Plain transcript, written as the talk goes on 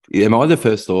Am I the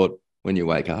first thought when you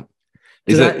wake up?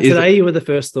 Today you were the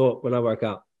first thought when I woke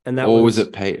up, and that or was was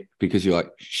it Pete? Because you're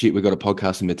like, shit, we got a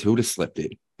podcast and Matilda slept in.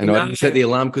 And I no, didn't set the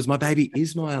alarm because my baby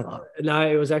is my alarm. no.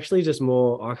 It was actually just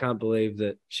more. I can't believe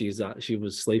that she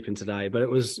was sleeping today, but it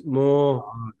was more.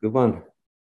 Oh, good one.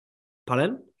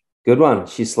 Pardon? Good one.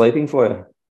 She's sleeping for you.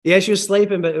 Yeah, she was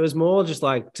sleeping, but it was more just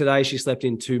like today she slept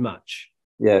in too much.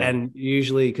 Yeah. And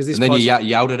usually, because this And then you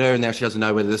yelled at her, and now she doesn't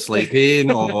know whether to sleep in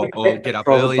or get up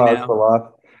early now. For life.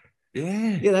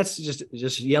 Yeah, that's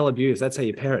just yell abuse. That's how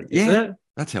you parent, isn't it?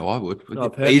 That's how I would.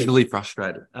 Oh, easily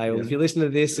frustrated. Hey, well, if you listen to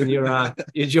this and you're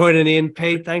joining in,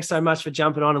 Pete, thanks so much for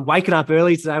jumping on and waking up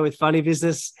early today with Funny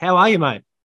Business. How are you, mate?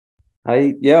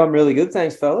 Hey, yeah, I'm really good.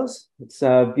 Thanks, fellas. It's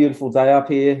a beautiful day up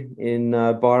here in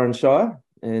Byron Shire,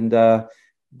 and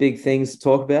big things to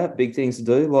talk about, big things to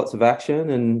do, lots of action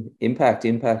and impact.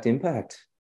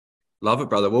 Love it,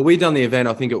 brother. Well, we done the event,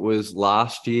 I think it was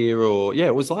last year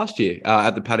it was last year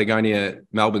at the Patagonia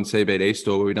Melbourne CBD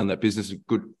store where we done that business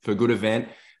for good event.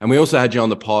 And we also had you on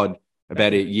the pod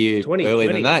about a year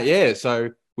earlier than that. Yeah.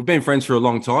 So we've been friends for a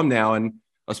long time now. And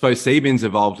I suppose Seabin's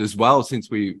evolved as well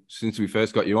since we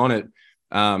first got you on it.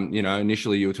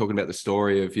 Initially you were talking about the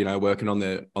story of, working on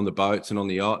the boats and on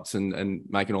the yachts and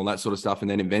making all that sort of stuff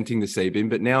and then inventing the Seabin.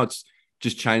 But now it's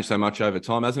just changed so much over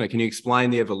time, hasn't it? Can you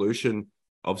explain the evolution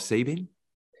of Seabin?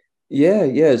 Yeah.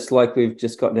 It's like we've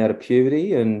just gotten out of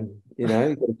puberty and, got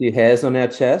a few hairs on our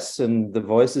chests and the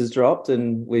voice has dropped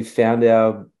and we've found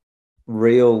our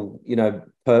real,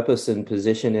 purpose and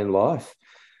position in life.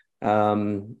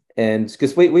 And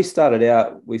because we started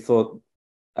out, we thought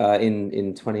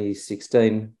in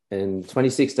 2016 and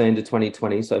 2016 to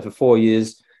 2020. So for 4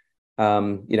 years,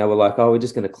 we're like, we're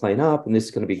just going to clean up and this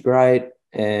is going to be great.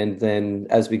 And then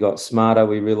as we got smarter,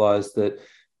 we realized that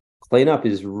cleanup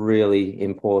is really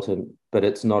important, but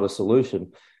it's not a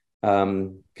solution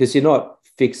because you're not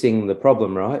fixing the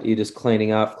problem, right? You're just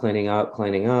cleaning up.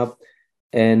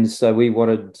 And so we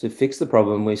wanted to fix the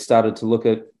problem. We started to look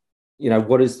at,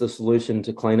 what is the solution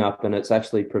to cleanup? And it's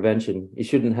actually prevention. You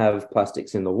shouldn't have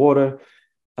plastics in the water.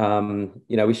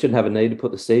 We shouldn't have a need to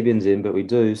put the sea bins in, but we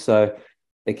do. So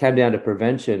it came down to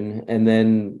prevention. And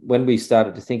then when we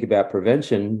started to think about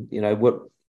prevention,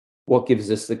 what gives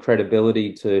us the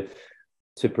credibility to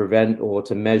prevent or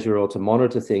to measure or to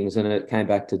monitor things, and it came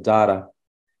back to data.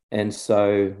 And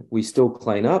so we still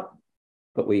clean up,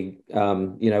 but we've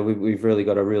really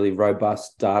got a really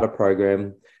robust data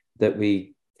program that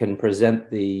we can present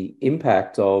the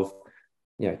impact of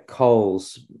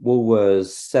Coles,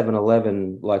 Woolworths,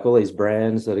 7-Eleven, like all these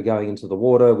brands that are going into the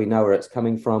water. We know where it's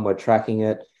coming from, we're tracking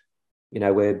it,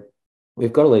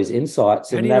 we've got all these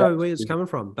insights. How do you know where it's coming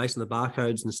from based on the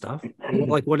barcodes and stuff?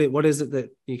 Like what is it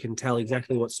that you can tell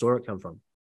exactly what store it come from?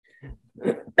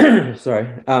 Sorry.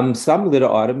 Some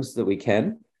litter items that we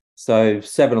can. So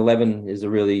 7-Eleven is a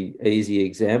really easy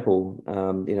example.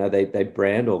 They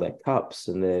brand all their cups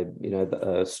and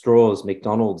their straws,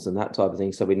 McDonald's and that type of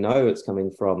thing. So we know it's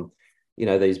coming from,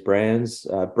 these brands,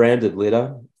 branded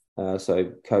litter.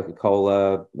 So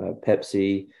Coca-Cola,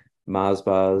 Pepsi, Mars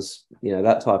bars,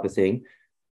 that type of thing.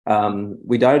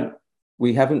 We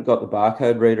haven't got the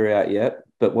barcode reader out yet,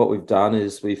 but what we've done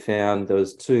is we found there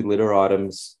was two litter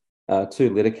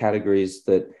categories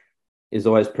that is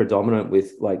always predominant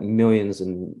with like millions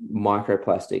and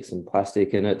microplastics and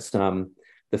plastic. And it's the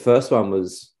first one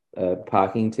was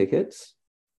parking tickets.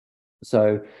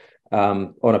 So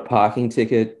on a parking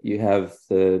ticket, you have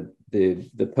the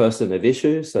person of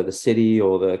issue, so the city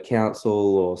or the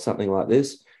council or something like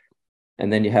this.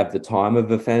 And then you have the time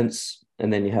of offence, and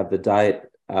then you have the date,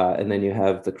 and then you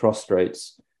have the cross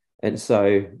streets. And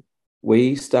so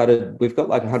we've got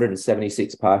like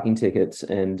 176 parking tickets,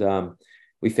 and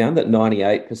we found that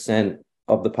 98%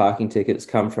 of the parking tickets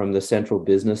come from the central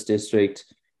business district.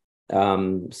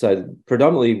 So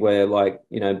predominantly where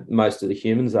most of the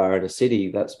humans are in a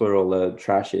city, that's where all the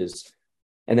trash is.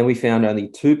 And then we found only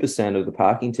 2% of the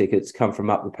parking tickets come from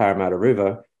up the Parramatta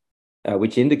River,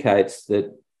 which indicates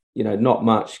that not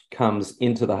much comes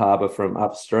into the harbour from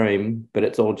upstream, but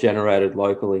it's all generated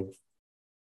locally.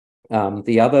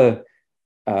 The other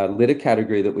litter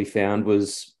category that we found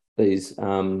was these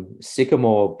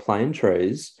sycamore plane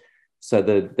trees. So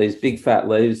these big fat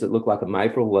leaves that look like a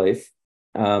maple leaf.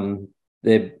 Most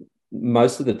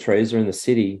of the trees are in the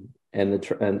city, and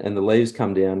the leaves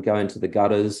come down, go into the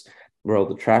gutters where all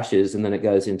the trash is, and then it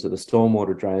goes into the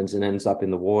stormwater drains and ends up in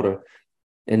the water.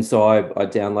 And so I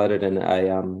downloaded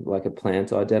a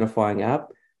plant identifying app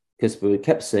because we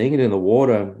kept seeing it in the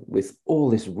water with all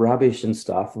this rubbish and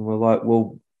stuff. And we're like,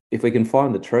 well, if we can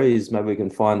find the trees, maybe we can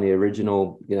find the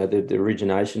original, the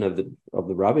origination of the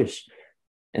rubbish.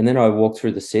 And then I walked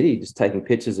through the city just taking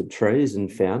pictures of trees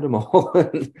and found them all.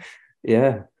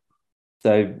 Yeah.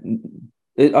 So,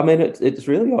 it's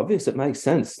really obvious. It makes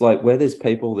sense. Like where there's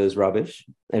people, there's rubbish.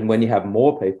 And when you have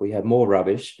more people, you have more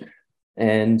rubbish.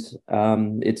 And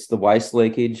it's the waste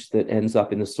leakage that ends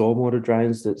up in the stormwater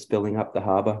drains that's filling up the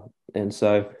harbour. And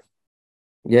so,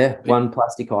 yeah, one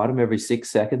plastic item every 6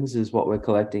 seconds is what we're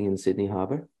collecting in Sydney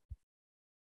Harbour.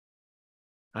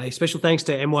 A special thanks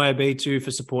to MYOB too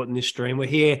for supporting this stream. We're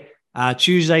here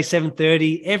Tuesday,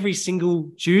 7:30, every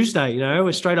single Tuesday.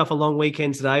 We're straight off a long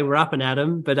weekend today. We're up and at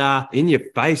 'em, but in your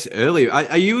face early.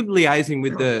 Are you liaising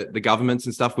with the governments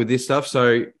and stuff with this stuff?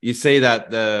 So you see that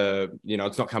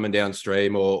it's not coming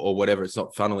downstream or whatever. It's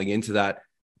not funneling into that.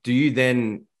 Do you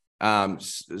then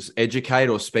educate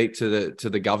or speak to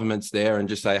the governments there and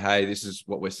just say, hey, this is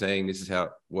what we're seeing. This is how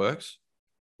it works?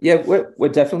 Yeah, we're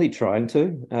definitely trying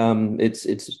to.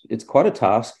 It's quite a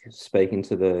task speaking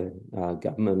to the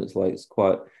government. It's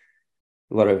quite a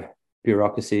lot of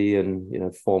bureaucracy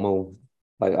and formal.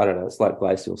 Like I don't know, it's like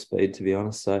glacial speed, to be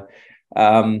honest. So,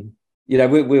 we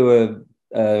were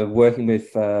working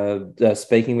with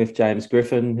speaking with James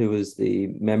Griffin, who was the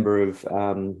member of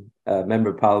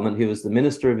Parliament. He was the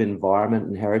Minister of Environment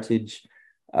and Heritage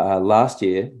last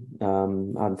year,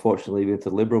 unfortunately with the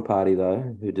Liberal Party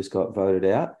though, who just got voted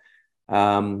out.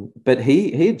 But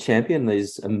he had championed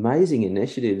these amazing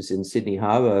initiatives in Sydney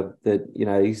Harbour that,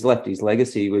 he's left his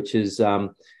legacy, which is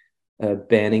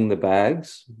banning the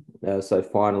bags. So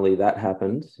finally that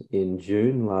happened in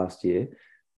June last year.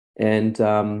 And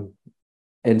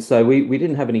so we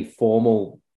didn't have any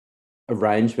formal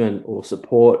arrangement or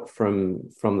support from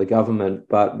the government,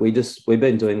 but we've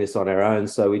been doing this on our own.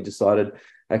 So we decided,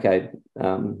 okay,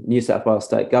 New South Wales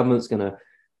state government's going to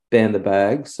ban the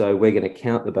bags, so we're going to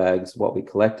count the bags, what we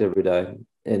collect every day.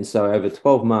 And so over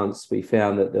 12 months, we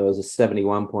found that there was a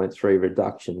 71.3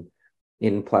 reduction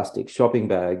in plastic shopping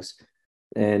bags.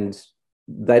 And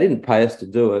they didn't pay us to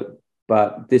do it,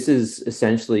 but this is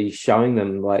essentially showing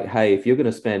them like, hey, if you're going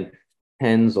to spend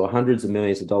tens or hundreds of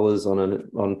millions of dollars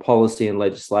on policy and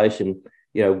legislation,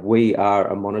 we are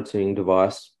a monitoring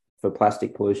device for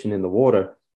plastic pollution in the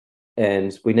water.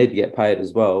 And we need to get paid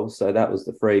as well. So that was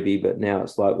the freebie. But now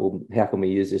it's like, well, how can we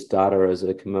use this data as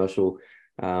a commercial,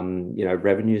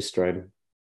 revenue stream?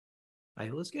 Hey,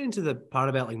 let's get into the part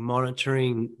about like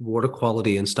monitoring water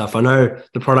quality and stuff. I know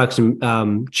the product's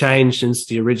changed since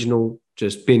the original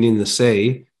just been in the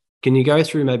sea. Can you go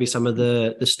through maybe some of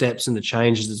the steps and the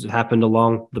changes that have happened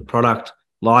along the product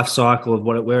life cycle of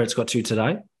where it's got to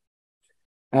today?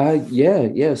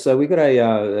 Yeah. So we got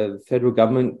a federal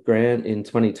government grant in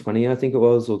 2020, I think it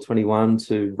was, or 21,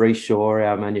 to reshore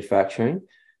our manufacturing.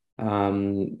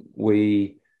 That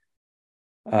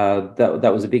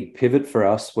was a big pivot for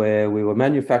us, where we were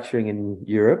manufacturing in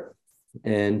Europe,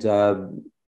 and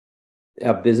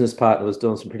our business partner was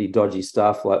doing some pretty dodgy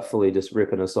stuff, like fully just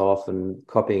ripping us off and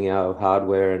copying our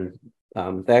hardware. And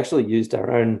they actually used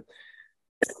our own.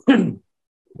 They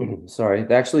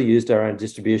actually used our own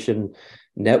distribution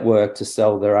network to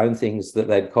sell their own things that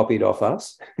they'd copied off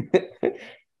us.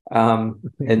 And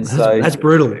that's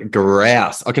brutal.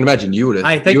 Grouse. I can imagine you would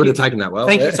have taken that well.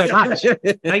 Thank you so much.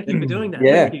 Thank you for doing that.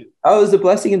 Yeah. Thank you. Oh, it was a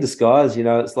blessing in disguise.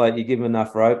 It's like you give them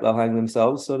enough rope, they'll hang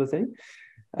themselves, sort of thing.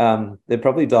 They're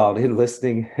probably dialed in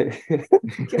listening.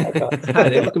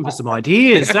 They're looking for some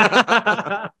ideas.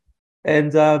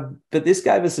 And but this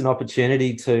gave us an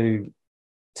opportunity to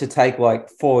take like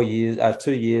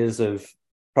 2 years of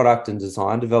product and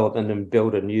design development and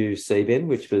build a new C-bin,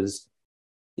 which was,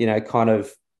 kind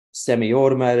of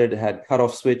semi-automated. It had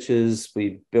cutoff switches.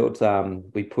 We put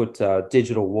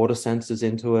digital water sensors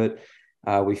into it.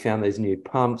 We found these new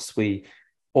pumps.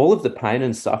 All of the pain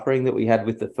and suffering that we had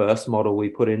with the first model, we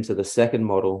put into the second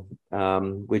model,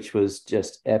 which was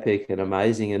just epic and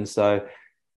amazing. And so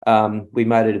we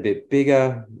made it a bit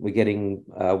bigger. We're getting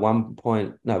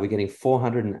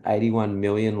 481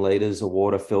 million litres of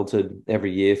water filtered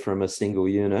every year from a single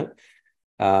unit.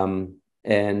 And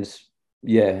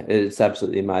yeah, it's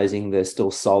absolutely amazing. They're still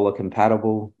solar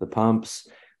compatible, the pumps.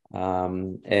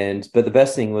 But the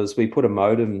best thing was we put a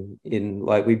modem in,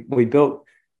 like we built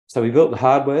the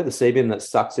hardware, the C-bin that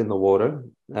sucks in the water.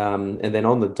 And then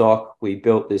on the dock, we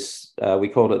built this, we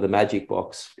called it the magic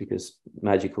box because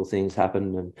magical things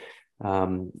happen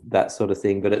and that sort of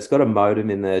thing. But it's got a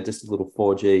modem in there, just a little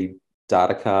 4G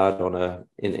data card on a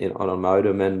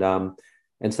modem.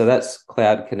 And so that's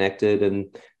cloud connected. And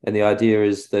the idea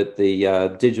is that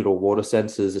the digital water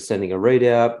sensors are sending a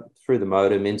readout through the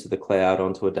modem into the cloud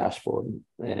onto a dashboard.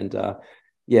 And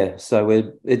yeah,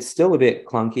 so it's still a bit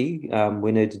clunky.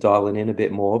 We need to dial it in a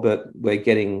bit more, but we're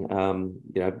getting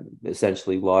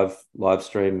essentially live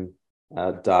stream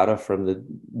data from the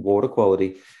water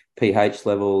quality, pH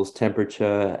levels,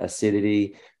 temperature,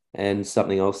 acidity, and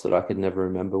something else that I could never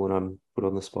remember when I'm put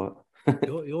on the spot.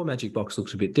 Your magic box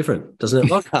looks a bit different, doesn't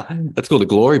it? That's called a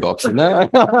glory box, isn't it?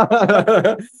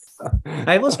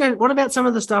 Hey, let's go. What about some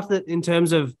of the stuff that, in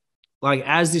terms of like,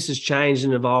 as this has changed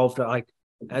and evolved, like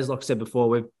I said before,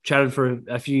 we've chatted for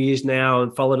a few years now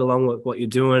and followed along with what you're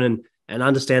doing, and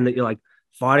understand that you're like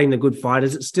fighting the good fight.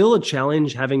 Is it still a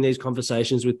challenge having these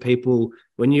conversations with people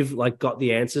when you've like got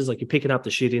the answers? Like, you're picking up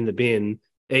the shit in the bin,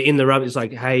 in the rubbish. It's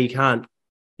like, hey, you can't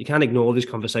ignore this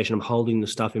conversation. I'm holding the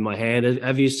stuff in my hand.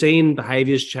 Have you seen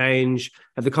behaviors change?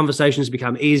 Have the conversations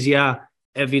become easier?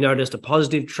 Have you noticed a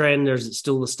positive trend, or is it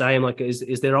still the same? Like,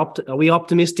 are we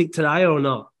optimistic today or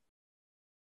not?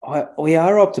 We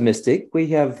are optimistic. We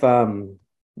have a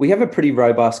pretty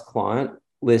robust client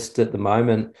list at the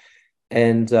moment,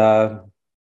 and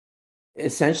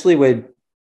essentially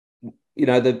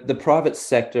the private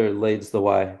sector leads the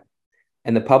way,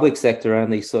 and the public sector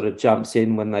only sort of jumps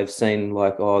in when they've seen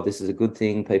like, oh, this is a good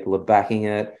thing, people are backing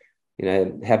it.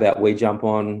 How about we jump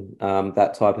on,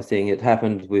 that type of thing. It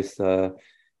happened with, I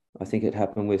think it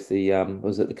happened with the,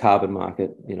 was it the carbon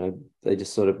market? They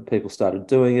just sort of, people started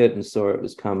doing it and saw it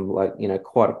was come like,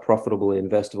 quite a profitable,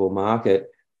 investable market.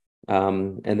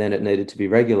 And then it needed to be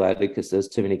regulated because there's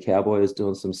too many cowboys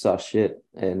doing some sus shit.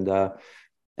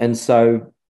 And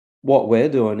so what we're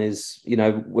doing is,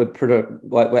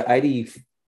 we're 80, I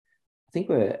think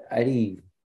we're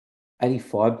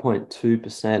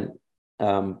 85.2%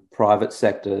 private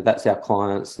sector. That's our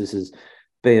clients. This is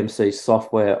BMC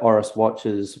software, Oris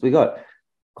watches. We got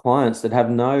clients that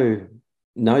have no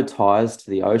ties to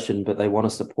the ocean, but they want to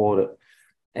support it.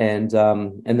 And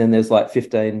then there's like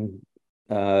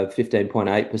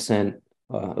 15.8%. It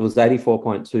was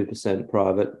 84.2%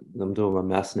 private. I'm doing my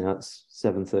maths now. It's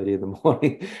 7:30 in the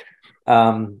morning.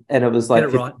 And it was like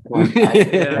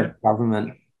 50.8%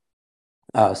 government.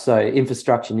 So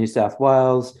Infrastructure New South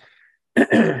Wales,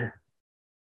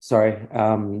 sorry,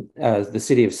 the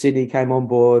City of Sydney came on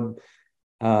board.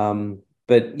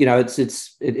 But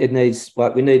it needs,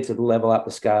 like, we need to level up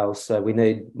the scales. So we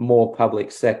need more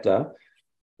public sector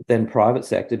than private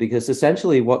sector, because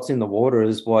essentially what's in the water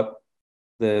is what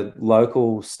the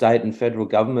local, state and federal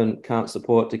government can't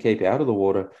support to keep out of the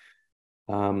water.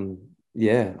 I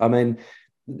mean,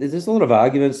 there's a lot of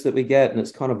arguments that we get, and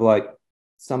it's kind of like,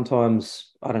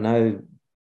 sometimes, I don't know,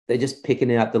 they're just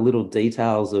picking out the little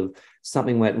details of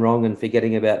something went wrong and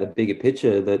forgetting about the bigger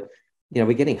picture, that,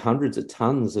 we're getting hundreds of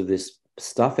tons of this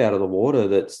stuff out of the water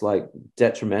that's like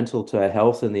detrimental to our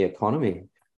health and the economy.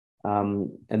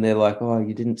 And they're like, oh,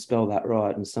 you didn't spell that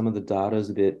right. And some of the data is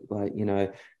a bit like, I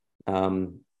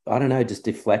don't know, just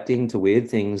deflecting to weird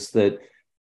things that,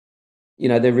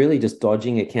 they're really just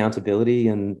dodging accountability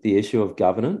and the issue of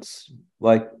governance.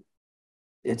 Like,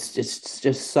 it's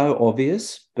just so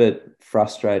obvious, but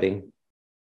frustrating.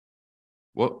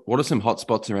 What are some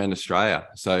hotspots around Australia?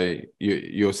 So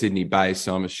you're Sydney based,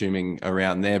 so I'm assuming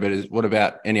around there. But what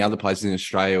about any other places in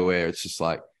Australia where it's just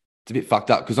like, it's a bit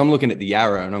fucked up? Because I'm looking at the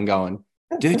Yarra and I'm going,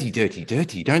 dirty, dirty,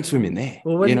 dirty. Don't swim in there.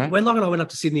 Well, when Locke and I went up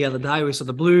to Sydney the other day, we saw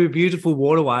the blue, beautiful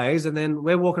waterways, and then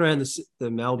we're walking around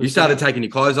the Melbourne. You started taking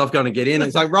your clothes off, going to get in.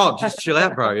 It's like, Rob, just chill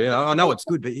out, bro. I know it's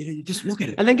good, but you just look at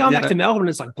it. And then going back to Melbourne,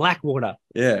 it's like black water.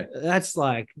 Yeah, that's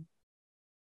like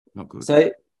not good.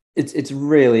 So it's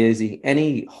really easy.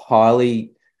 Any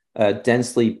highly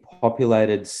densely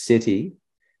populated city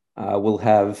will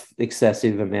have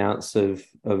excessive amounts of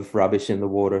rubbish in the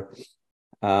water.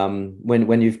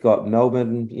 When you've got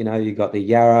Melbourne, you've got the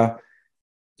Yarra,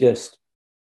 just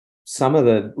some of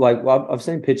the, like, I've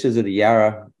seen pictures of the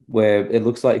Yarra where it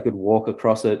looks like you could walk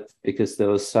across it because there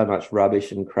was so much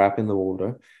rubbish and crap in the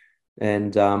water.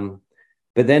 And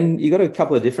but then you got a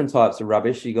couple of different types of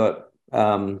rubbish. You got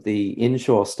the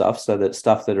inshore stuff, so that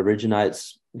stuff that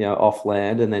originates off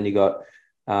land, and then you got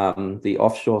the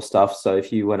offshore stuff. So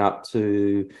if you went up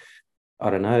to, I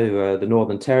don't know, the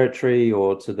Northern Territory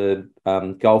or to the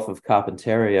Gulf of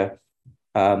Carpentaria,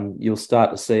 you'll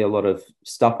start to see a lot of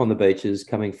stuff on the beaches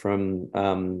coming from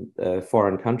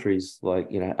foreign countries like,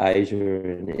 Asia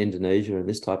and Indonesia and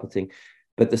this type of thing.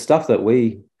 But the stuff that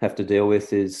we have to deal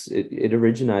with is it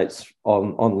originates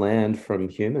on land from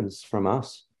humans, from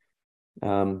us.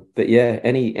 But yeah,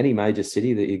 any major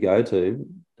city that you go to,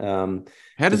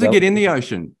 how does it get in the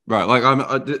ocean, right? Like,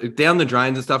 I'm down the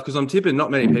drains and stuff, because I'm tipping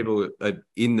not many people are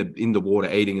in the water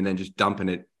eating and then just dumping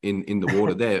it in the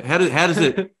water there. How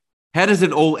does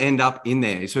it all end up in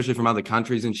there, especially from other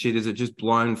countries and shit? Is it just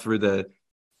blown through the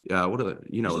What are the,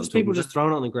 you know, Is what I'm just talking people about? just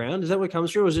throwing it on the ground? Is that what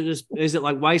comes through? Or is it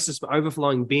like waste is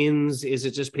overflowing bins? Is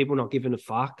it just people not giving a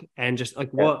fuck and just like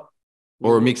Yeah. what?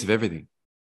 Or a mix of everything?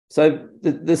 So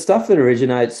the stuff that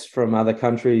originates from other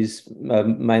countries,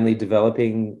 mainly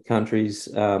developing countries,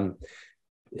 there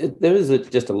is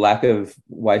just a lack of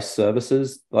waste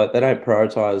services. Like they don't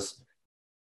prioritize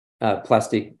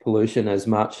plastic pollution as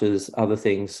much as other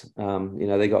things.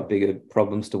 They got bigger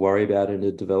problems to worry about in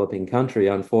a developing country,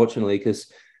 unfortunately,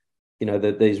 because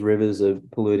that these rivers are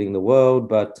polluting the world.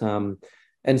 But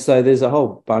and so there's a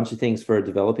whole bunch of things for a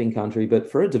developing country, but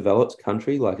for a developed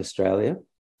country like Australia,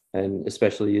 and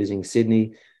especially using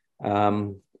Sydney,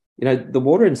 the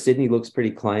water in Sydney looks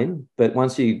pretty clean, but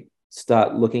once you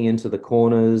start looking into the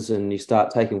corners and you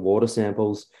start taking water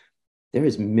samples, there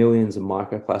is millions of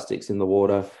microplastics in the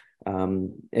water.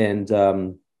 And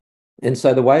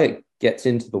so the way it gets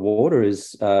into the water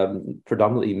is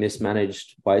predominantly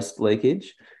mismanaged waste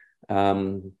leakage.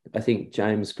 I think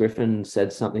James Griffin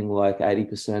said something like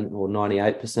 80% or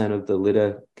 98% of the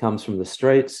litter comes from the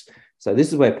streets. So this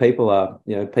is where people are,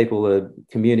 people are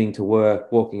commuting to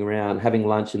work, walking around, having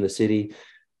lunch in the city.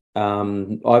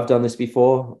 I've done this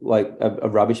before, like a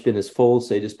rubbish bin is full,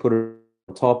 so you just put it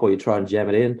on top or you try and jam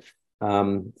it in.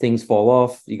 Things fall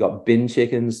off. You got bin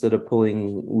chickens that are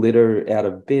pulling litter out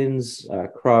of bins,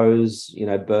 crows,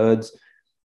 birds.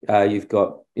 You've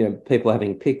got people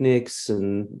having picnics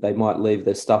and they might leave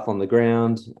their stuff on the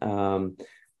ground.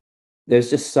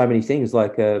 There's just so many things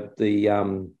like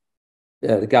the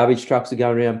garbage trucks are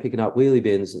going around picking up wheelie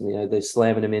bins and they're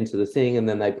slamming them into the thing and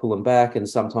then they pull them back, and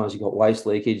sometimes you've got waste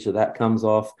leakage, so that comes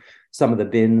off. Some of the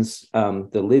bins,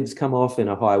 the lids come off in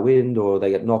a high wind or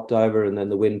they get knocked over and then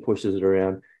the wind pushes it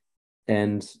around.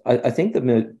 And I think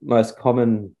the most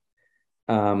common,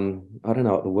 I don't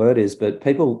know what the word is, but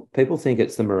people think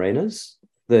it's the marinas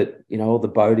that, all the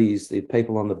boaties, the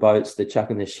people on the boats, they're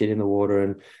chucking their shit in the water,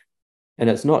 and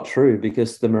it's not true,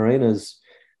 because the marinas,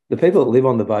 the people that live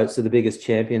on the boats are the biggest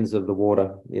champions of the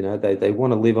water. They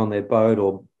want to live on their boat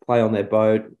or play on their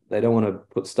boat. They don't want to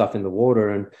put stuff in the water.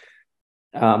 And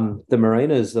the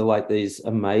marinas are like these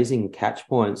amazing catch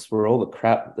points where all the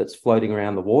crap that's floating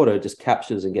around the water just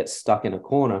captures and gets stuck in a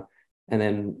corner. And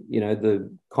then,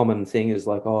 the common thing is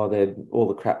like, all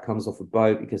the crap comes off a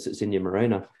boat because it's in your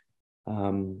marina,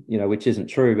 which isn't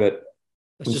true. But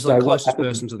it's just so like closest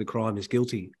person to the crime is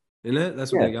guilty, isn't it?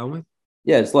 That's what they're going with.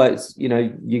 Yeah, it's like,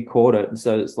 you caught it. And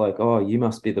so it's like, you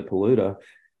must be the polluter,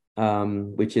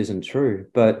 which isn't true.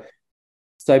 But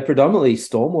so predominantly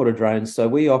stormwater drains. So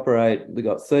we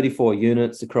got 34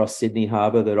 units across Sydney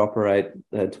Harbour that operate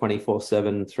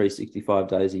 24/7, 365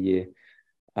 days a year.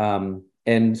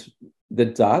 And the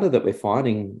data that we're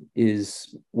finding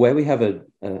is where we have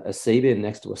a sea bin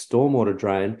next to a stormwater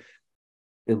drain,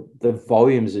 the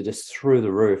volumes are just through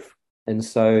the roof. And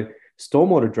so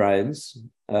stormwater drains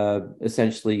are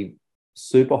essentially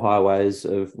superhighways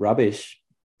of rubbish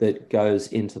that goes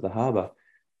into the harbour.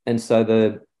 And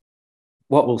so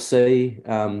what we'll see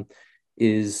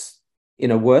is,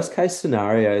 in a worst case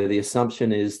scenario, the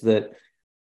assumption is that,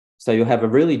 so you'll have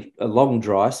a long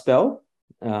dry spell,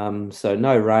 so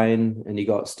no rain, and you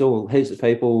got still heaps of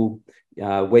people.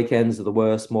 Weekends are the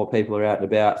worst. More people are out and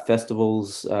about.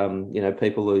 Festivals,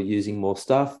 people are using more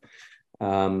stuff,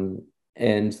 and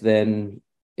then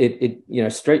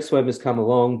street sweepers come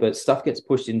along, but stuff gets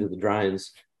pushed into the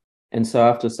drains. And so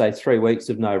after, say, 3 weeks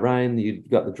of no rain, you've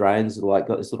got the drains that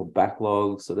got this little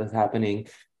backlog sort of happening.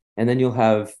 And then you'll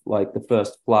have like the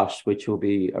first flush, which will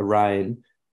be a rain.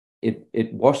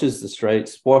 It washes the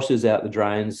streets, washes out the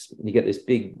drains, and you get this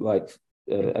big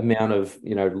amount of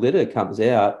litter comes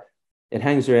out. It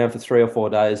hangs around for 3 or 4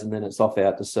 days, and then it's off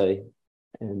out to sea.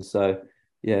 And so,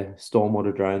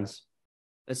 stormwater drains.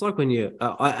 It's like when you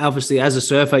obviously, as a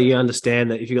surfer, you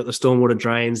understand that if you got the stormwater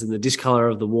drains and the discolor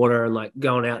of the water and like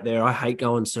going out there, I hate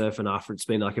going surfing after it's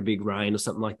been like a big rain or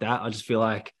something like that. I just feel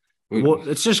like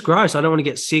it's just gross. I don't want to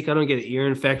get sick. I don't get an ear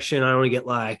infection. I don't want to get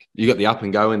like, you got the up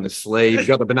and go in the sleeve, you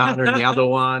got the banana in the other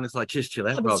one. It's like, just chill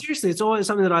out. But seriously, it's always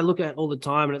something that I look at all the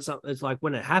time, and it's like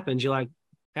when it happens, you're like,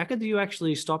 how could you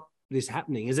actually stop this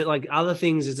happening? Is it like other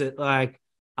things? Is it like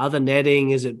other netting?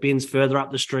 Is it bins further up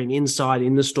the stream inside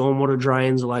in the stormwater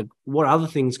drains? Like, what other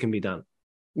things can be done?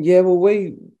 Yeah, well,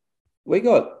 we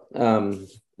got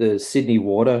the Sydney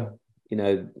Water,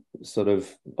 sort of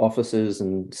officers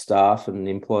and staff and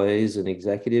employees and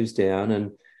executives down,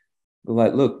 and we're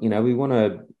like, look, we want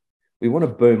to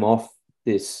boom off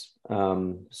this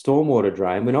stormwater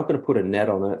drain. We're not going to put a net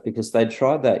on it, because they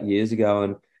tried that years ago,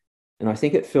 and I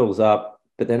think it fills up,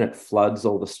 but then it floods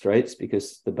all the streets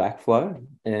because the backflow.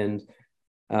 And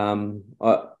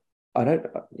I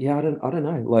don't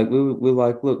know. Like we're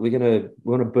like, look, we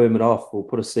want to boom it off. We'll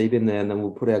put a seed in there, and then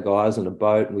we'll put our guys on a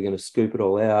boat, and we're going to scoop it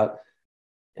all out.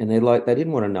 And they're like, they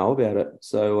didn't want to know about it.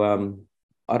 So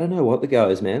I don't know what the go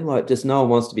is, man. Like, just no one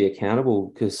wants to be accountable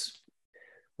because,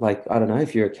 like, I don't know,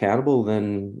 if you're accountable,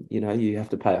 then you have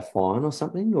to pay a fine or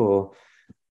something, or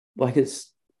like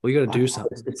Well, you got to do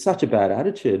something. It's such a bad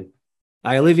attitude.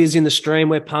 Hey, Olivia's in the stream.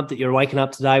 We're pumped that you're waking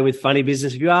up today with Funny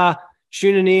Business. If you are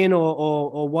tuning in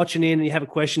or watching in and you have a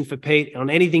question for Pete on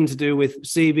anything to do with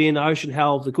CBN, ocean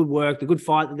health, the good work, the good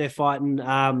fight that they're fighting,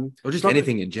 or just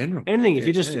anything in general. Anything. If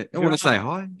you just I want to say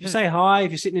hi. If you say hi,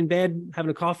 if you're sitting in bed having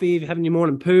a coffee, if you're having your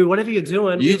morning poo, whatever you're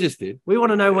doing. You just did. We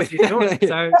want to know what you're doing.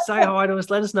 So say hi to us.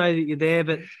 Let us know that you're there.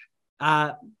 But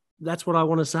that's what I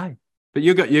want to say. But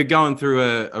you're going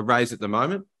through a raise at the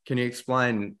moment. Can you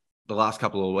explain the last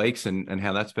couple of weeks and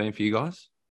how that's been for you guys?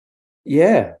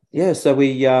 Yeah. So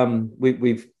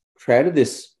we've created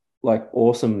this like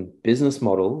awesome business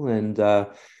model, and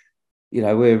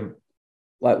we're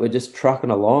just trucking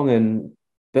along,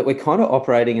 but we're kind of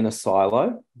operating in a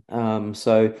silo.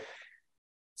 So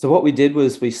what we did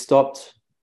was we stopped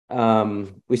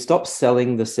selling the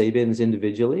CBINs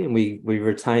individually, and we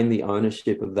retained the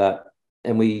ownership of that.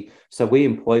 And we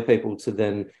employ people to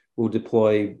then we'll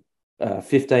deploy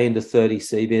 15 to 30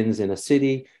 CBINs in a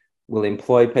city. We'll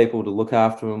employ people to look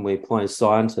after them. We employ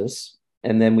scientists,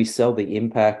 and then we sell the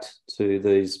impact to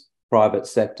these private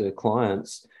sector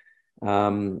clients.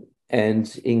 And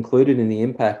included in the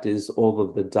impact is all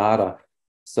of the data.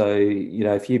 So,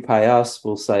 if you pay us,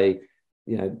 we'll say,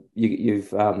 you've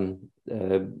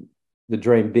the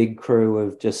Dream Big crew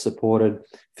have just supported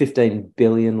 15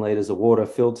 billion litres of water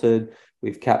filtered.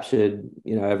 We've captured,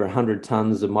 over 100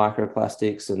 tons of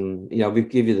microplastics, and, we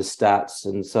give you the stats.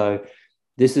 And so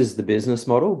this is the business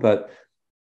model, but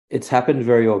it's happened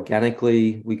very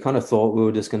organically. We kind of thought we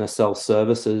were just going to sell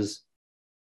services.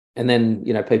 And then,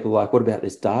 people are like, what about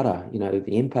this data?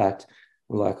 The impact.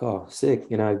 We're like, oh, sick.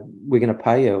 We're going to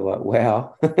pay you. Like,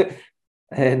 wow.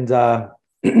 And, kind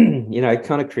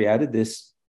of created this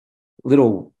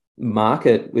little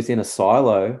market within a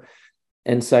silo.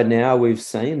 And so now we've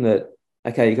seen that,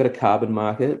 okay, you've got a carbon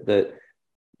market that,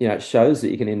 it shows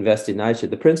that you can invest in nature.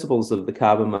 The principles of the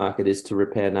carbon market is to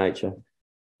repair nature.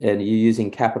 And you're using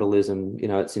capitalism,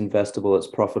 it's investable, it's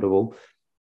profitable.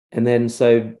 And then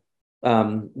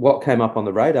what came up on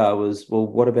the radar was, well,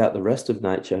 what about the rest of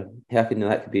nature? How can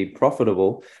that be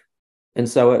profitable? And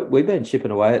so we've been chipping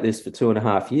away at this for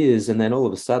 2.5 years. And then all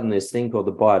of a sudden, this thing called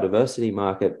the biodiversity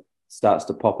market starts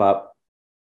to pop up.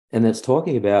 And it's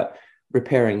talking about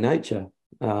repairing nature.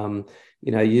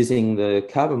 Using the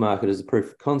carbon market as a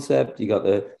proof of concept. You got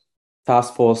the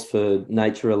Task Force for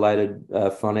Nature-Related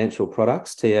Financial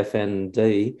Products,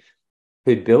 TFND,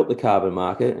 who built the carbon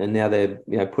market, and now they're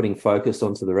putting focus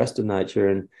onto the rest of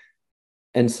nature.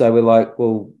 And so we're like,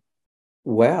 well,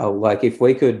 wow, like if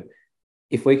we could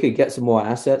get some more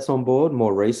assets on board,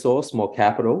 more resource, more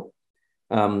capital,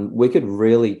 we could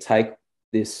really take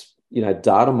this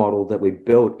data model that we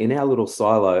built in our little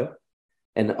silo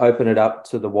and open it up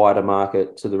to the wider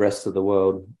market, to the rest of the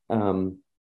world. How do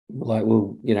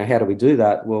we do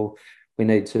that? Well, we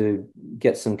need to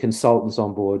get some consultants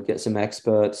on board, get some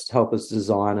experts to help us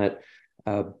design it,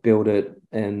 build it,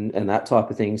 and that type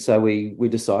of thing. So we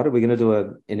decided we're going to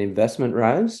do an investment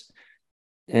raise,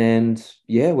 and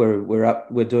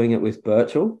we're doing it with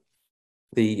Virtual,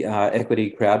 the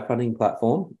equity crowdfunding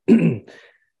platform,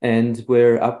 and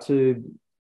we're up to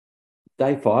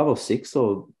day 5 or 6,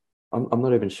 or I'm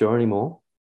not even sure anymore.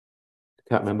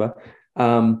 Can't remember.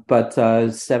 But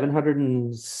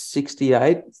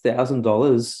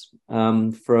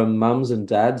 $768,000 from mums and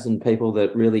dads and people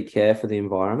that really care for the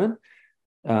environment.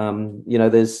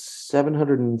 There's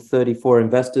 734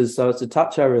 investors, so it's a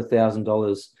touch over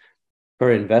 $1,000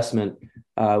 per investment,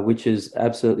 which is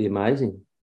absolutely amazing.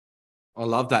 I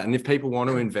love that. And if people want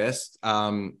to invest,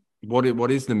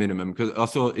 what is the minimum? Because I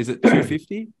saw, is it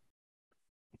 250?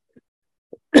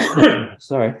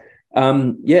 Sorry.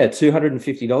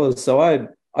 $250. So I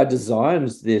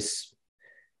designed this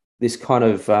kind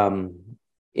of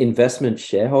investment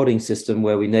shareholding system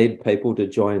where we need people to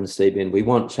join CBIN. We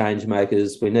want change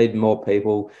makers. We need more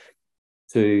people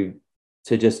to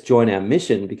just join our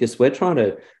mission, because we're trying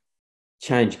to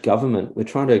change government. We're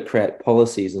trying to create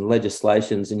policies and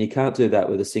legislations, and you can't do that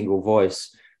with a single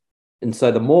voice. And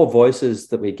so the more voices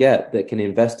that we get that can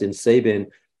invest in CBIN,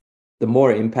 the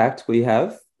more impact we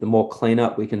have, the more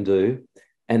cleanup we can do.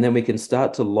 And then we can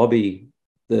start to lobby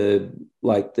the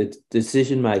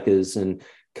decision makers and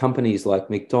companies like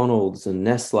McDonald's and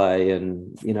Nestle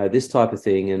and, this type of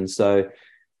thing. And so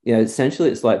essentially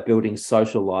it's like building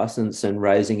social license and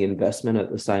raising investment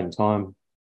at the same time.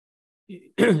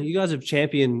 You guys have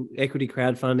championed equity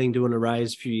crowdfunding, doing a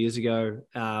raise a few years ago.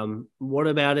 What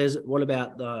about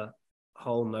the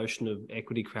whole notion of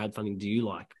equity crowdfunding do you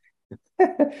like?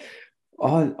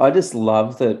 I just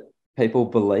love that people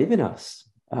believe in us.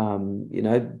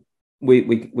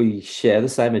 We share the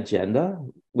same agenda,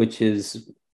 which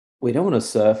is we don't want to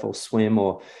surf or swim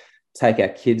or take our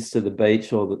kids to the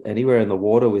beach or anywhere in the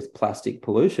water with plastic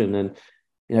pollution.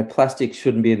 And plastic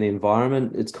shouldn't be in the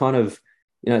environment. It's kind of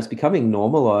it's becoming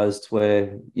normalized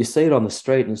where you see it on the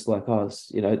street and it's like, oh,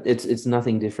 it's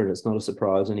nothing different. It's not a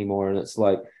surprise anymore. And it's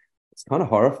like, it's kind of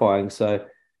horrifying. So,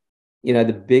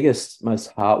 the biggest,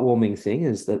 most heartwarming thing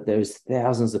is that there's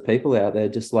thousands of people out there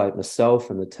just like myself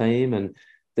and the team, and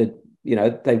that,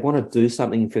 they want to do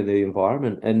something for the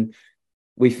environment. And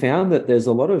we found that there's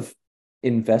a lot of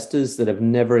investors that have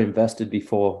never invested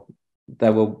before.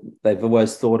 They've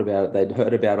always thought about it. They'd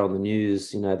heard about it on the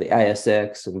news, the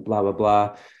ASX and blah, blah,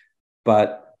 blah.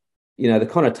 But, the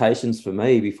connotations for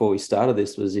me before we started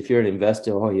this was, if you're an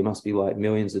investor, oh, you must be like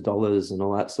millions of dollars and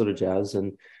all that sort of jazz.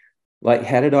 And like,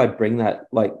 how did I bring that?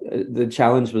 Like, the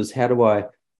challenge was, how do I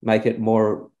make it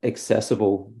more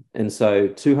accessible? And so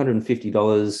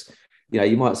 $250,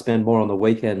 you might spend more on the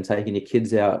weekend taking your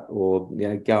kids out, or,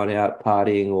 going out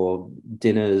partying or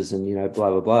dinners and, blah,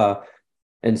 blah, blah.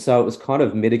 And so it was kind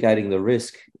of mitigating the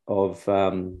risk of,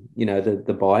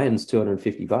 the buy-in's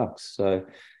 $250. So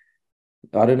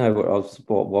I don't know, I've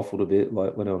waffled a bit,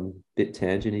 like when I'm a bit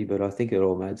tangenty, but I think it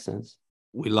all made sense.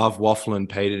 We love waffling,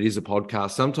 Pete. It is a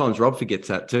podcast. Sometimes Rob forgets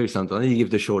that too. Sometimes you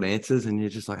give the short answers and you're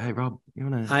just like, hey, Rob, you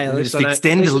want to just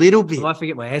extend a little bit? I might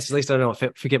forget my answers. At least I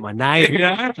don't forget my name.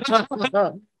 Hey,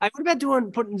 what about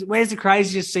where's the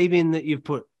craziest sea bin that you've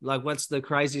put? Like, what's the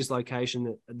craziest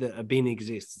location that a bin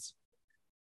exists?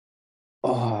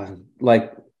 Oh,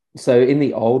 like, so in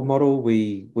the old model,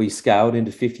 we scaled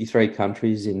into 53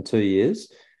 countries in 2 years.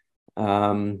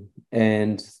 And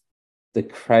the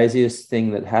craziest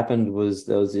thing that happened was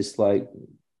there was this like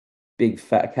big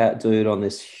fat cat dude on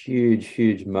this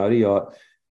huge motor yacht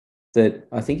that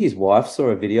I think his wife saw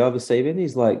a video of a sea bin.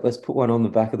 He's like, let's put one on the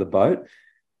back of the boat.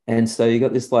 And so you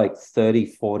got this like 30,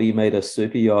 40 meter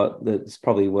super yacht that's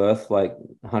probably worth like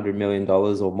 $100 million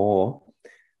or more.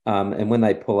 And when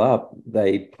they pull up,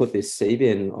 they put this sea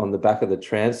bin on the back of the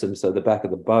transom, so the back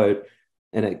of the boat,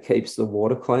 and it keeps the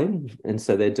water clean. And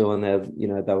so they're doing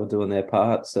they were doing their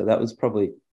part. So that was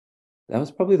probably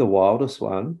the wildest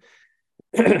one.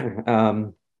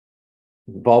 Volvo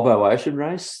Ocean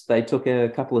Race, they took a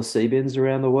couple of sea bins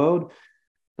around the world.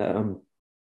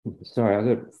 Sorry, I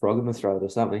got a frog in my throat or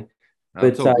something.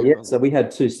 But so we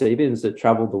had 2 sea bins that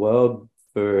traveled the world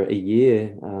for a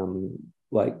year.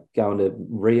 Like going to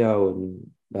Rio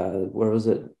and where was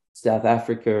it? South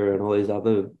Africa and all these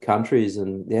other countries.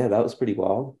 And yeah, that was pretty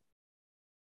wild.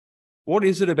 What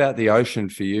is it about the ocean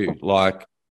for you? Like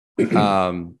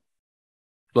the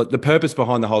purpose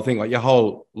behind the whole thing, like your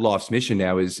whole life's mission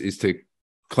now is to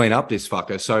clean up this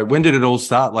fucker. So when did it all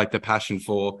start? Like the passion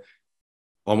for,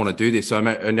 I want to do this. So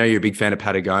I know you're a big fan of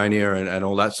Patagonia and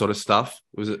all that sort of stuff.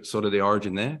 Was it sort of the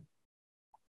origin there?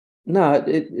 No,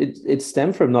 it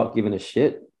stemmed from not giving a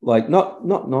shit. Like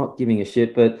not giving a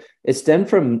shit, but it stemmed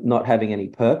from not having any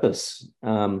purpose.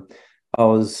 I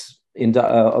was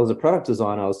a product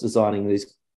designer. I was designing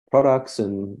these products,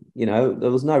 and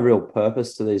there was no real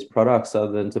purpose to these products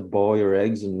other than to boil your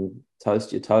eggs and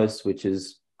toast your toast, which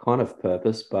is kind of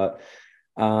purpose. But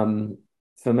for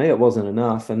me, it wasn't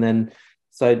enough. And then,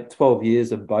 so 12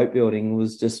 years of boat building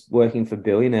was just working for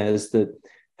billionaires that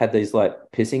had these like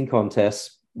pissing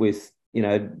contests with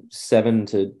 $7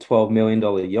 to $12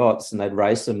 million yachts, and they'd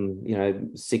race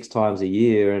them 6 times a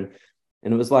year, and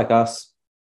it was like us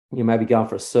maybe going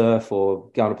for a surf or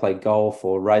going to play golf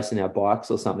or racing our bikes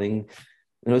or something, and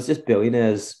it was just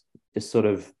billionaires just sort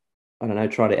of, I don't know,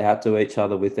 trying to outdo each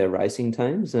other with their racing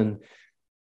teams. And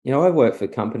I worked for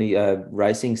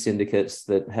racing syndicates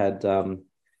that had I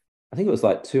think it was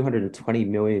like 220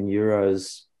 million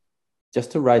euros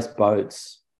just to race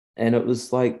boats, and it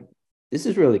was like, this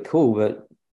is really cool, but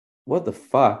what the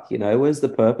fuck, where's the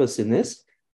purpose in this?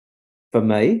 For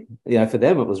me, for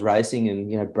them, it was racing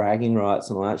and, bragging rights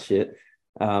and all that shit.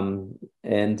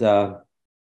 And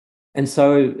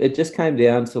so it just came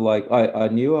down to like, I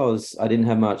knew I didn't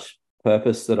have much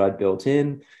purpose that I'd built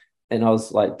in. And I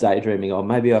was like daydreaming, oh,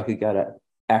 maybe I could go to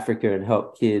Africa and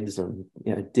help kids and,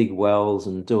 dig wells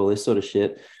and do all this sort of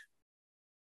shit.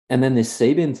 And then this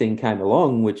Seabin thing came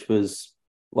along, which was,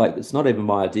 like, it's not even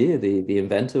my idea. The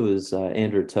inventor was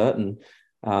Andrew Turton,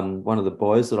 one of the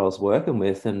boys that I was working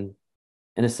with. And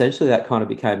And essentially that kind of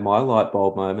became my light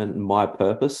bulb moment and my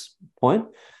purpose point,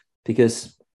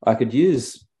 because I could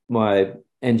use my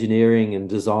engineering and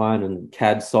design and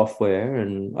CAD software,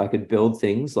 and I could build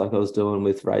things like I was doing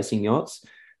with racing yachts.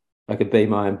 I could be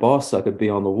my own boss. I could be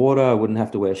on the water. I wouldn't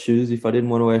have to wear shoes if I didn't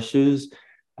want to wear shoes.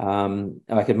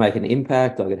 I could make an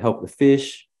impact. I could help the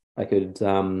fish. I could,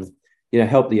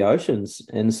 help the oceans.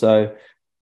 And so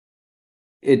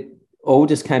it all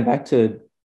just came back to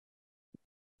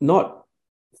not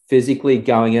physically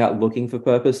going out looking for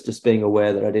purpose, just being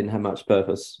aware that I didn't have much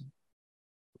purpose.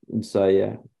 And so,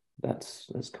 yeah, that's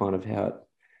kind of how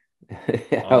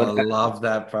it. I love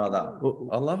that, brother.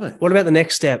 I love it. What about the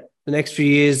next step? The next few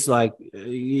years, like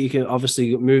you can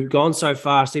obviously gone so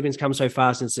fast, Stephen's come so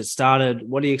fast since it started.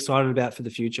 What are you excited about for the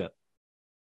future?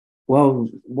 Well,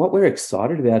 what we're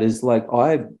excited about is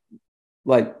people are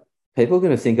going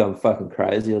to think I'm fucking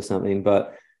crazy or something,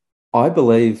 but I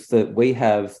believe that we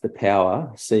have the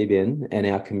power, CBIN and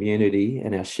our community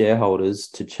and our shareholders,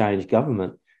 to change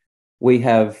government. We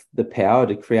have the power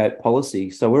to create policy.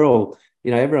 So we're all,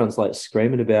 everyone's like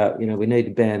screaming about, we need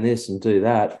to ban this and do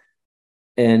that.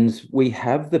 And we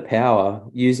have the power,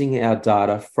 using our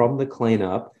data from the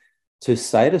cleanup, to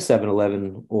say to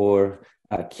 7-Eleven or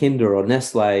Kinder or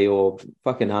Nestle or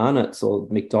fucking Arnott's or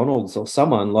McDonald's or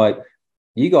someone, like,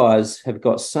 you guys have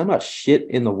got so much shit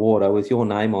in the water with your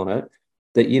name on it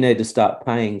that you need to start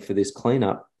paying for this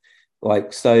cleanup.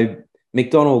 Like, so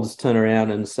McDonald's turn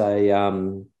around and say,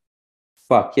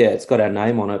 fuck yeah, it's got our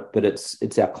name on it, but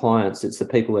it's our clients. It's the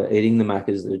people that are eating the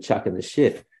Maccas that are chucking the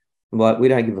shit. I'm like, we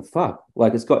don't give a fuck.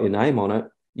 Like, it's got your name on it.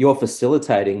 You're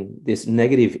facilitating this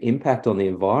negative impact on the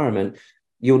environment.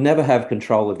 You'll never have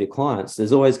control of your clients.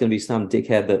 There's always going to be some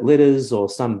dickhead that litters or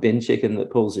some bin chicken that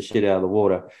pulls the shit out of the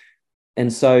water.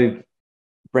 And so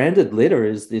branded litter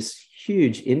is this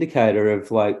huge indicator of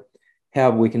like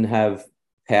how we can have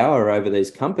power over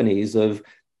these companies of,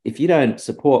 if you don't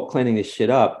support cleaning this shit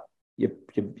up,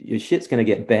 your shit's going to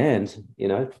get banned,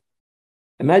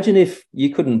 Imagine if you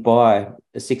couldn't buy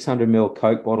a 600 ml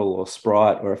Coke bottle or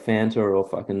Sprite or a Fanta or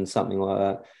fucking something like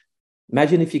that.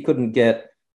 Imagine if you couldn't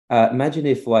get, imagine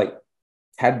if like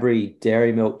Cadbury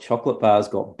Dairy Milk chocolate bars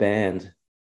got banned.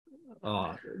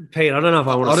 Oh, Pete, I don't know if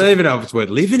I want to. I don't even know if it's worth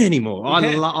living anymore.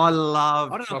 Yeah. I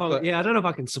love. I don't chocolate. know if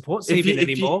I can support CBIN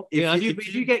anymore.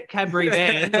 If you get Cadbury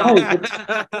banned,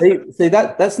 see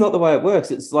that's not the way it works.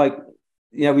 It's like,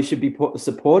 we should be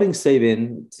supporting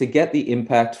CBIN to get the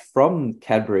impact from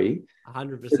Cadbury,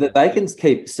 100%, so that they can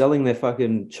keep selling their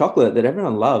fucking chocolate that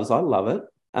everyone loves. I love it.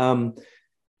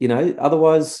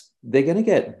 Otherwise they're going to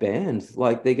get banned.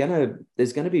 Like,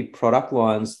 there's going to be product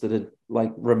lines that are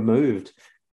like removed.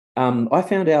 I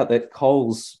found out that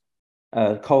Coles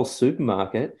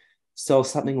supermarket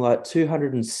sells something like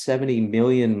 270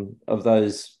 million of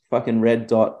those fucking red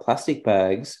dot plastic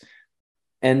bags,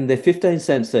 and they're 15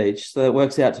 cents each. So it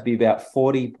works out to be about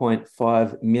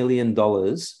 $40.5 million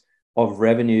of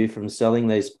revenue from selling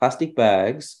these plastic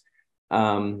bags,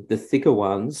 the thicker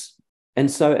ones.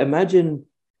 And so imagine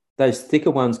those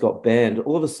thicker ones got banned.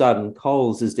 All of a sudden,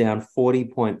 Coles is down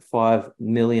 $40.5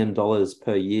 million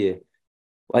per year.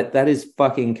 Like, that is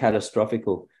fucking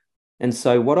catastrophical. And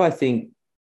so what I think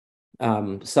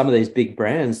some of these big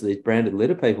brands, these branded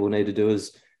litter people need to do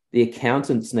is the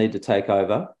accountants need to take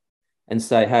over and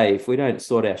say, hey, if we don't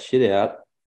sort our shit out,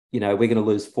 we're going to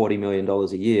lose $40 million a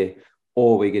year,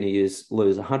 or we're going to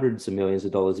lose hundreds of millions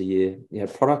of dollars a year.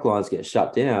 Product lines get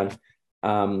shut down.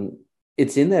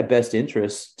 It's in their best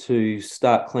interest to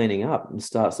start cleaning up and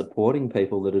start supporting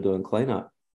people that are doing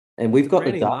cleanup. And we've got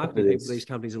the data for this. These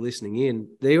companies are listening in.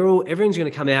 Everyone's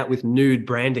going to come out with nude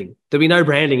branding. There'll be no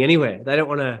branding anywhere. They don't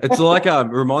want to. It's like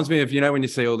reminds me of, when you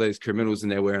see all these criminals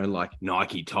and they're wearing like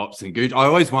Nike tops and Gucci. I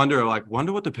always wonder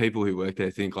what the people who work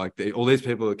there think. Like, all these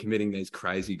people are committing these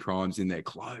crazy crimes in their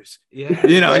clothes. Yeah,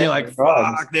 and you're like,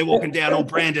 fuck, they're walking down all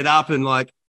branded up, and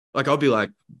like I'll be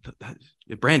like,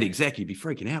 your brand exec, you'd be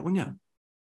freaking out, wouldn't you?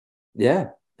 Yeah,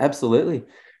 absolutely.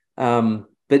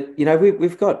 But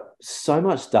we've got so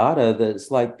much data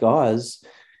that's like, guys,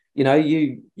 you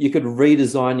could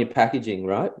redesign your packaging,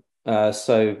 right?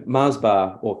 So Mars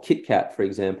Bar or Kit Kat, for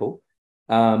example,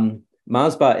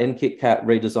 Mars Bar and Kit Kat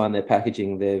redesign their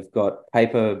packaging. They've got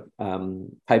paper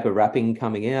wrapping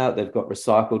coming out. They've got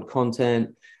recycled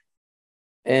content,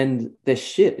 and their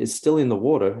shit is still in the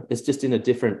water. It's just in a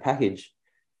different package.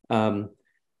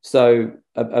 So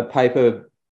a paper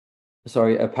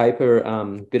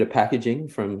bit of packaging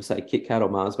from, say, Kit Kat or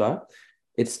Mars Bar,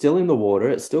 it's still in the water.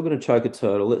 It's still going to choke a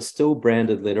turtle. It's still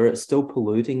branded litter. It's still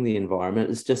polluting the environment.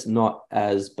 It's just not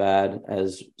as bad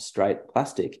as straight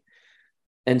plastic.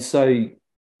 And so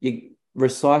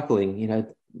recycling,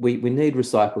 we need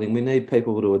recycling. We need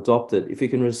people to adopt it. If you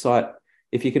can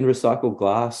recycle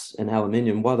glass and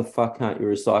aluminium, why the fuck can't you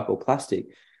recycle plastic?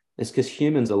 It's because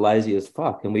humans are lazy as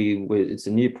fuck, and it's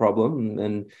a new problem,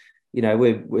 and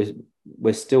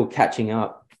we're still catching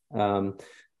up.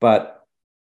 But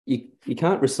you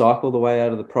can't recycle the way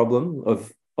out of the problem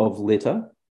of litter,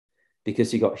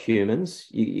 because you got humans.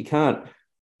 You can't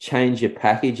change your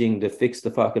packaging to fix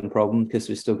the fucking problem because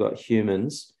we've still got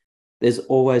humans. There's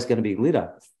always going to be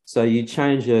litter. So you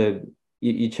change a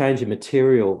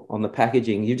material on the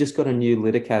packaging, you've just got a new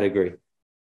litter category.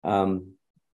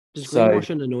 Does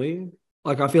greenwashing annoy you?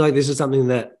 Like, I feel like this is something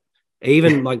that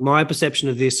even like my perception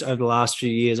of this over the last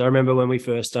few years, I remember when we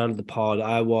first started the pod,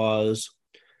 I was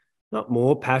not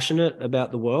more passionate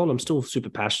about the world. I'm still super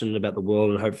passionate about the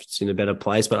world and hope it's in a better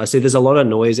place. But I see there's a lot of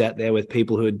noise out there with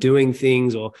people who are doing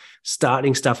things or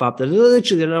starting stuff up that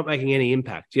literally they're not making any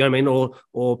impact. You know what I mean?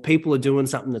 Or people are doing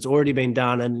something that's already been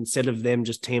done, and instead of them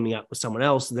just teaming up with someone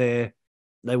else, they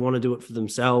want to do it for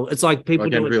themselves. It's like people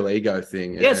like a real ego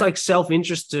thing. Yeah, it's like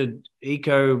self-interested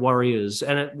eco warriors,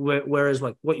 and whereas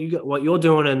like what you're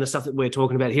doing and the stuff that we're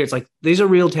talking about here, it's like these are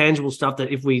real tangible stuff that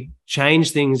if we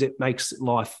change things, it makes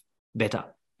life better.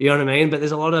 You know what I mean? But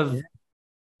there's a lot of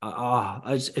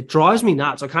it drives me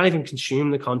nuts. I can't even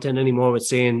consume the content anymore with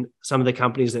seeing some of the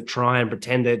companies that try and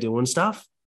pretend they're doing stuff.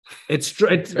 It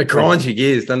grinds your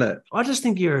gears, doesn't it? I just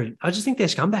think they're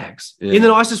scumbags in the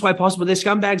nicest way possible. They're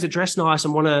scumbags that dress nice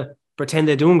and want to pretend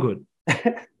they're doing good.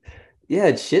 Yeah,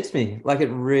 it shits me. Like, it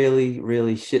really,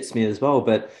 really shits me as well.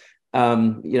 But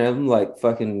I'm like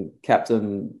fucking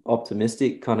Captain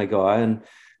Optimistic kind of guy,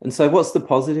 and so what's the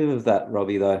positive of that,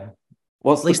 Robbie? Though,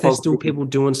 at least there's still people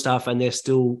doing stuff, and they're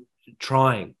still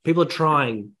trying. People are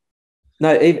trying.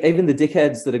 No, even the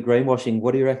dickheads that are greenwashing.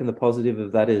 What do you reckon the positive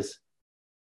of that is?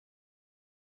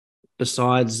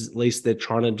 Besides, at least they're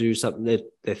trying to do something that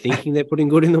they're thinking they're putting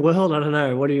good in the world. I don't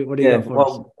know. What do you got for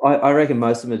us? I reckon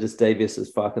most of them are just devious as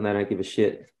fuck and they don't give a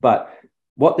shit. But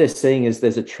what they're seeing is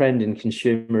there's a trend in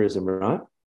consumerism, right?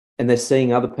 And they're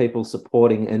seeing other people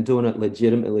supporting and doing it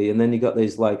legitimately. And then you got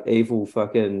these like evil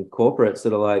fucking corporates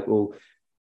that are like, well,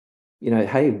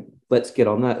 hey, let's get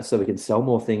on that so we can sell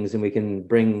more things and we can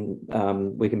bring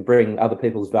other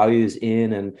people's values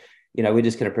in, and we're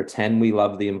just going to pretend we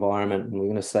love the environment and we're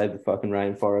going to save the fucking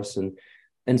rainforest.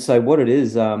 And so what it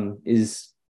is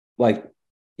like,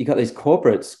 you got these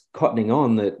corporates cottoning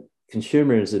on that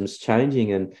consumerism is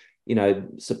changing, and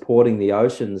supporting the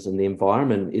oceans and the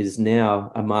environment is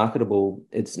now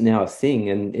it's now a thing.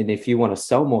 And if you want to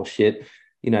sell more shit,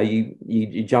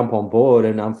 you jump on board,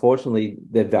 and unfortunately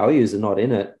their values are not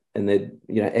in it, and they're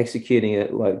executing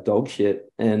it like dog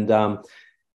shit. And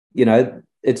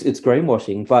it's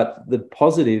greenwashing. But the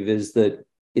positive is that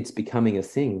it's becoming a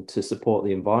thing to support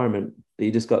the environment. But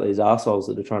you just got these assholes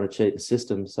that are trying to cheat the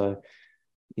system. So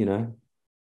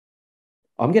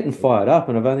I'm getting fired up,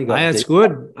 and I've only got. It's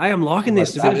good. I am liking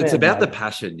this. It's about the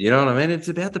passion. You know what I mean? It's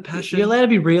about the passion. You're allowed to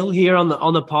be real here on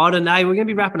the pod, and hey, we're going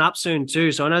to be wrapping up soon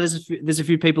too. So I know there's a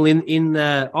few people on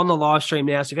the live stream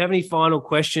now. So if you have any final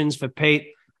questions for Pete,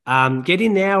 get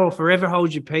in now or forever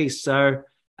hold your peace. So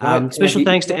special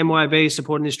thanks to MYB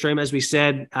supporting this stream. As we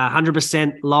said,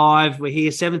 100% live. We're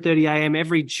here 7:30 a.m.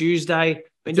 every Tuesday.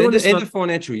 Been doing this end of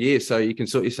financial year, so you can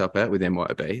sort yourself out with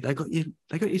MYB. They got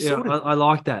you sorted. I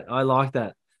like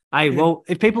that. Hey, well,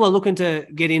 if people are looking to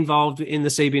get involved in the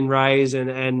CBIN raise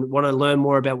and want to learn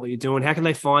more about what you're doing, how can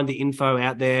they find the info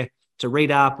out there to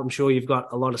read up? I'm sure you've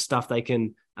got a lot of stuff they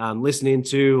can listen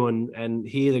into and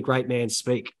hear the great man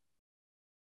speak.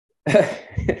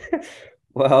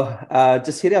 Well,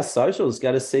 just hit our socials.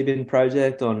 Go to CBIN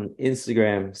Project on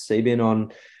Instagram, CBIN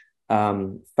on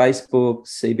Facebook,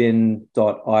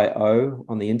 cbin.io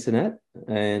on the internet,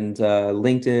 and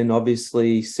LinkedIn,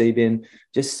 obviously, CBIN,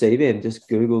 just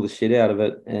Google the shit out of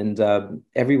it. And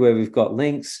everywhere we've got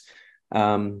links.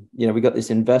 We've got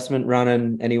this investment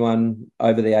running. Anyone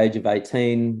over the age of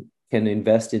 18 can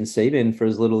invest in CBIN for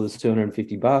as little as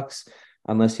 $250,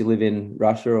 unless you live in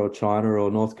Russia or China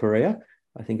or North Korea,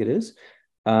 I think it is.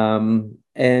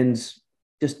 And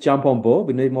just jump on board.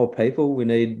 We need more people. We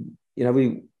need,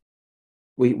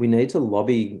 we need to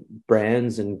lobby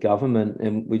brands and government,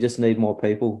 and we just need more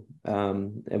people.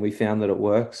 And we found that it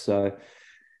works. So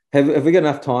have we got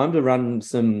enough time to run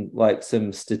some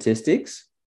statistics?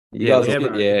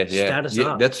 Status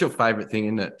up. That's your favorite thing,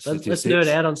 isn't it? Let's nerd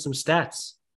out on some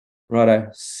stats. Righto.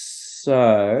 So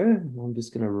I'm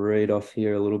just going to read off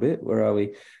here a little bit. Where are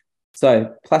we?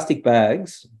 So plastic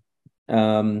bags.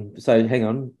 So hang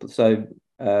on. So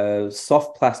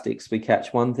soft plastics, we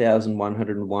catch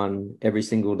 1,101 every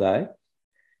single day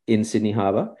in Sydney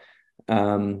Harbour.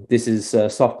 This is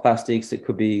soft plastics. It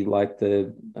could be like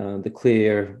the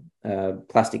clear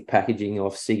plastic packaging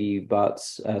of ciggy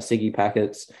butts, ciggy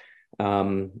packets,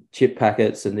 chip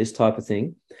packets, and this type of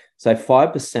thing. So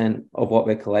 5% of what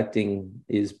we're collecting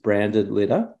is branded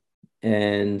litter,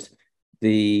 and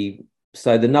the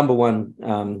number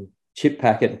one chip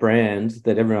packet brand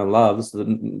that everyone loves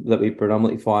that we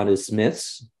predominantly find is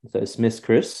Smith's. So Smith's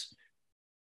Crisps.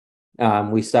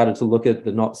 We started to look at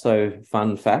the not so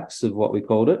fun facts of what we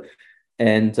called it,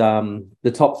 and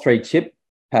the top 3 chip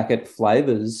packet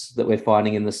flavors that we're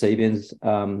finding in the sea bins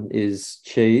is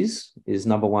cheese is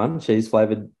number one, cheese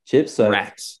flavored chips. So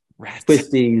Rats.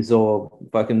 Twisties or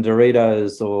fucking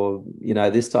Doritos or,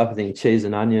 this type of thing, cheese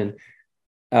and onion.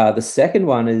 The second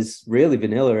one is really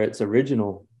vanilla. It's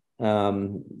original.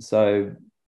 Original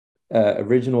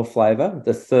flavor.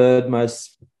 The third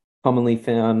most commonly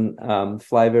found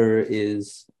flavor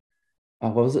is,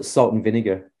 what was it? Salt and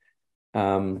vinegar.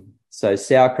 So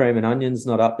sour cream and onions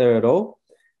not up there at all.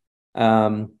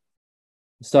 So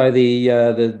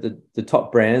the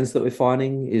top brands that we're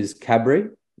finding is Cadbury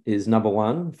is number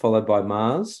one, followed by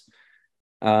Mars.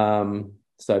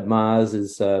 So Mars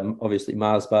is obviously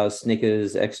Mars bars,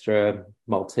 Snickers, Extra,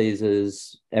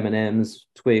 Maltesers, M&Ms,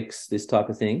 Twix, this type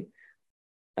of thing.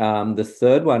 The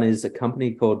third one is a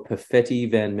company called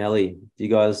Perfetti Van Melli. Do you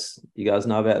guys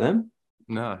know about them?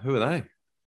 No, who are they?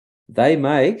 They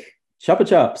make Chupa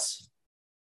Chups.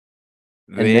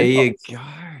 There you go.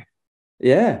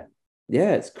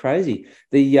 Yeah, it's crazy.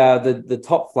 The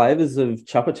top flavors of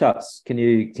Chupa Chups. Can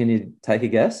you take a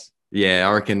guess? Yeah,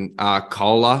 I reckon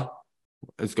cola.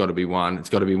 It's got to be one.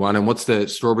 And what's the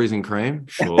strawberries and cream?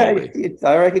 Surely.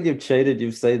 I reckon you've cheated.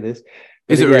 You've seen this.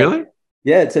 Is it really?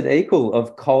 Yeah, it's an equal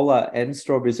of cola and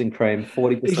strawberries and cream,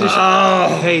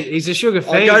 40%. Pete, he's a sugar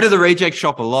fiend. I go to the reject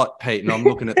shop a lot, Pete, and I'm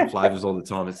looking at the flavors all the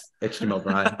time. It's etched in my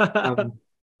brain.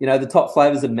 The top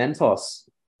flavors of Mentos.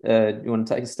 You want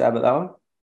to take a stab at that one?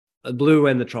 The blue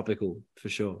and the tropical, for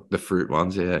sure. The fruit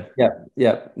ones, yeah.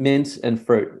 Yeah. Mint and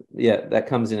fruit. Yeah, that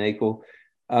comes in equal.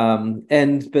 But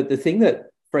the thing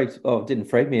that didn't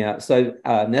freak me out. So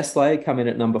Nestle come in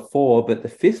at number 4, but the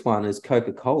 5th one is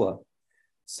Coca-Cola.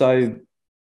 So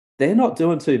they're not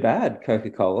doing too bad,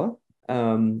 Coca-Cola.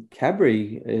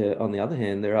 Cadbury, on the other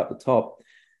hand, they're up the top.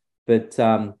 But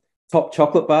top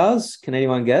chocolate bars, can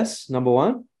anyone guess? Number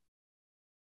 1?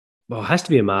 Well, it has to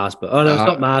be a Mars, but no, it's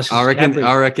not Mars. I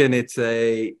reckon it's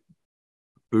a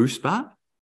Boost bar.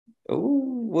 Oh,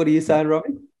 what are you saying,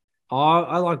 Robbie?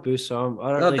 I like Boost, so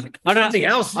I don't think nothing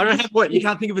else. I don't have what you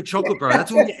can't think of a chocolate bar.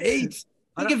 That's all you eat.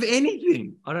 Think of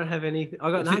anything. I don't have anything. I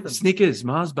got nothing. Snickers,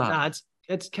 Mars bar. Nah,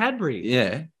 it's Cadbury.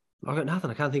 Yeah. I got nothing.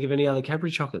 I can't think of any other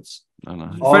Cadbury chocolates. I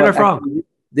know. Fred or from?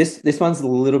 This one's a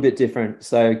little bit different.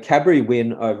 So Cadbury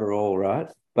win overall,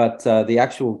 right? But the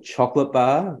actual chocolate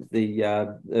bar,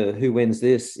 who wins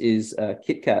this is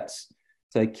Kit Kats.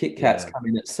 So Kit Kats come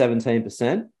in at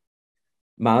 17%.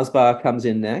 Mars bar comes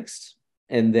in next,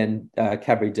 and then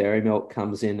Cadbury Dairy Milk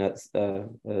comes in at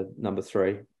number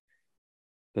 3.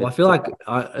 Well, I feel like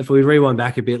if we rewind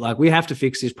back a bit, like we have to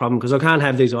fix this problem because I can't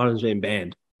have these items being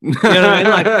banned. You know what I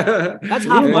mean? Like that's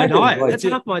half my diet. That's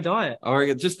half my diet. I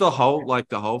reckon just the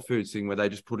Whole Foods thing where they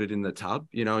just put it in the tub,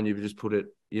 and you just put it,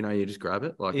 you just grab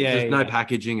it. Like there's no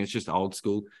packaging. It's just old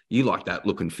school. You like that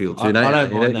look and feel too, don't you? I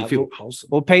don't mind that. You feel wholesome.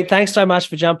 Well, Pete, thanks so much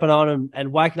for jumping on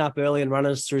and waking up early and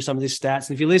running us through some of these stats.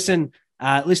 And if you listening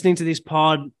to this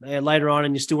pod later on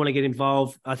and you still want to get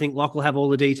involved, I think Locke will have all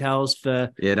the details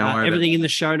for everything in the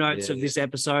show notes of this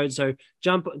episode. So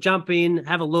jump in,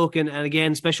 have a look. And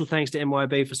again, special thanks to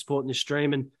MYB for supporting the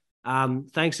stream.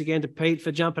 And thanks again to Pete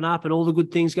for jumping up and all the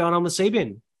good things going on with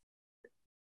CBin.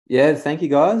 Yeah, thank you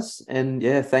guys. And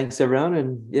thanks everyone.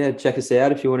 And check us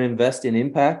out if you want to invest in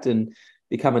impact and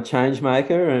become a change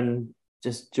maker and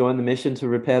just join the mission to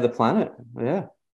repair the planet. Yeah.